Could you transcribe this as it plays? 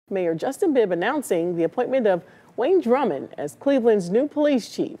Mayor Justin Bibb announcing the appointment of Wayne Drummond as Cleveland's new police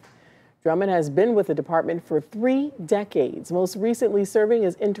chief. Drummond has been with the department for 3 decades, most recently serving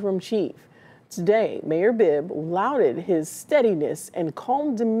as interim chief. Today, Mayor Bibb lauded his steadiness and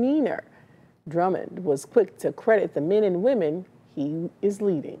calm demeanor. Drummond was quick to credit the men and women he is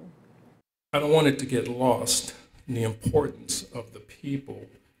leading. I don't want it to get lost in the importance of the people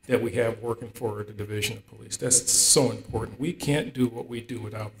that we have working for the Division of Police. That's so important. We can't do what we do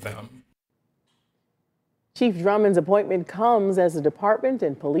without them. Chief Drummond's appointment comes as the department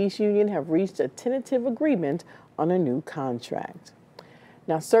and police union have reached a tentative agreement on a new contract.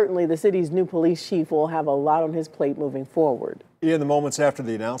 Now, certainly the city's new police chief will have a lot on his plate moving forward. In the moments after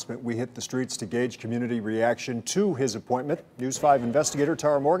the announcement, we hit the streets to gauge community reaction to his appointment. News 5 investigator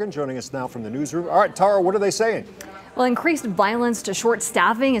Tara Morgan joining us now from the newsroom. All right, Tara, what are they saying? Well, increased violence to short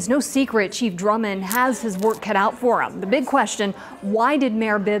staffing is no secret. Chief Drummond has his work cut out for him. The big question, why did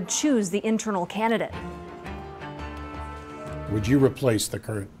Mayor Bibb choose the internal candidate? Would you replace the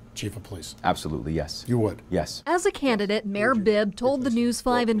current chief of police? Absolutely, yes. You would? Yes. As a candidate, Mayor Bibb told the News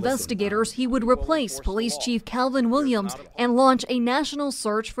 5 investigators he would replace Police Chief Calvin Williams and launch a national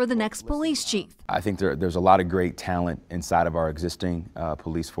search for the next police chief. I think there's a lot of great talent inside of our existing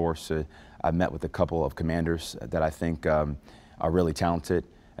police force. I've met with a couple of commanders that I think are really talented,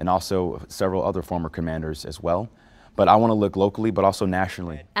 and also several other former commanders as well. But I want to look locally, but also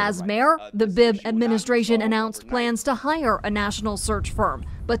nationally. As mayor, the Bibb administration announced plans to hire a national search firm.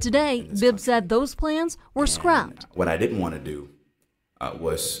 But today, Bibb said those plans were scrapped. What I didn't want to do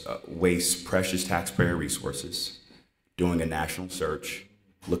was waste precious taxpayer resources doing a national search,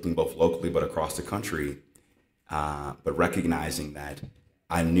 looking both locally but across the country, but recognizing that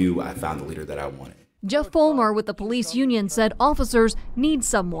I knew I found the leader that I wanted. Jeff Fulmer with the police union said officers need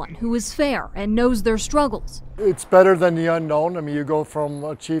someone who is fair and knows their struggles. It's better than the unknown. I mean, you go from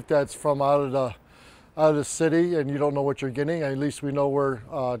a chief that's from out of the city and you don't know what you're getting. At least we know where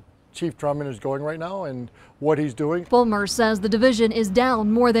Chief Drummond is going right now and what he's doing. Fulmer says the division is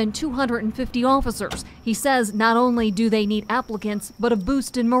down more than 250 officers. He says not only do they need applicants, but a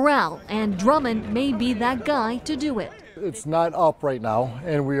boost in morale, and Drummond may be that guy to do it. It's not up right now,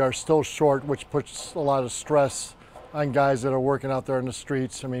 and we are still short, which puts a lot of stress on guys that are working out there in the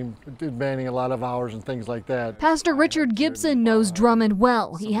streets. I mean, demanding a lot of hours and things like that. Pastor Richard Gibson knows Drummond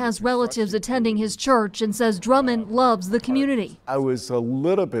well. He has relatives attending his church and says Drummond loves the community. I was a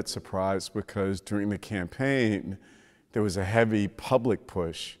little bit surprised because during the campaign, there was a heavy public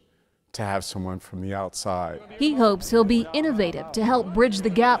push to have someone from the outside. He hopes he'll be innovative to help bridge the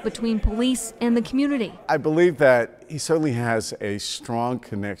gap between police and the community. I believe that he certainly has a strong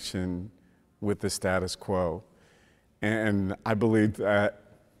connection with the status quo. And I believe that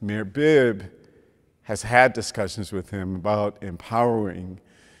Mayor Bibb has had discussions with him about empowering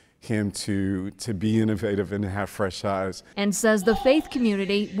him to be innovative and have fresh eyes. And says the faith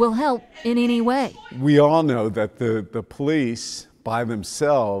community will help in any way. We all know that the police by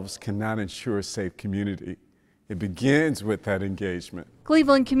themselves cannot ensure a safe community. It begins with that engagement.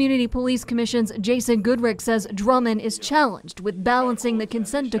 Cleveland Community Police Commission's Jason Goodrick says Drummond is challenged with balancing the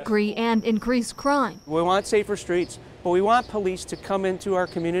consent decree and increased crime. We want safer streets, but we want police to come into our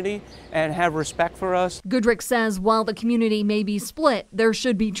community and have respect for us. Goodrick says while the community may be split, there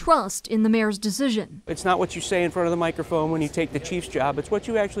should be trust in the mayor's decision. It's not what you say in front of the microphone when you take the chief's job, it's what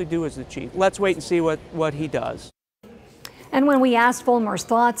you actually do as the chief. Let's wait and see what he does. And when we asked Fulmer's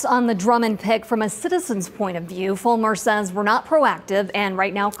thoughts on the Drummond pick from a citizen's point of view, Fulmer says we're not proactive, and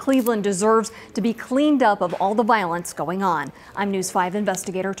right now Cleveland deserves to be cleaned up of all the violence going on. I'm News 5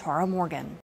 investigator Tara Morgan.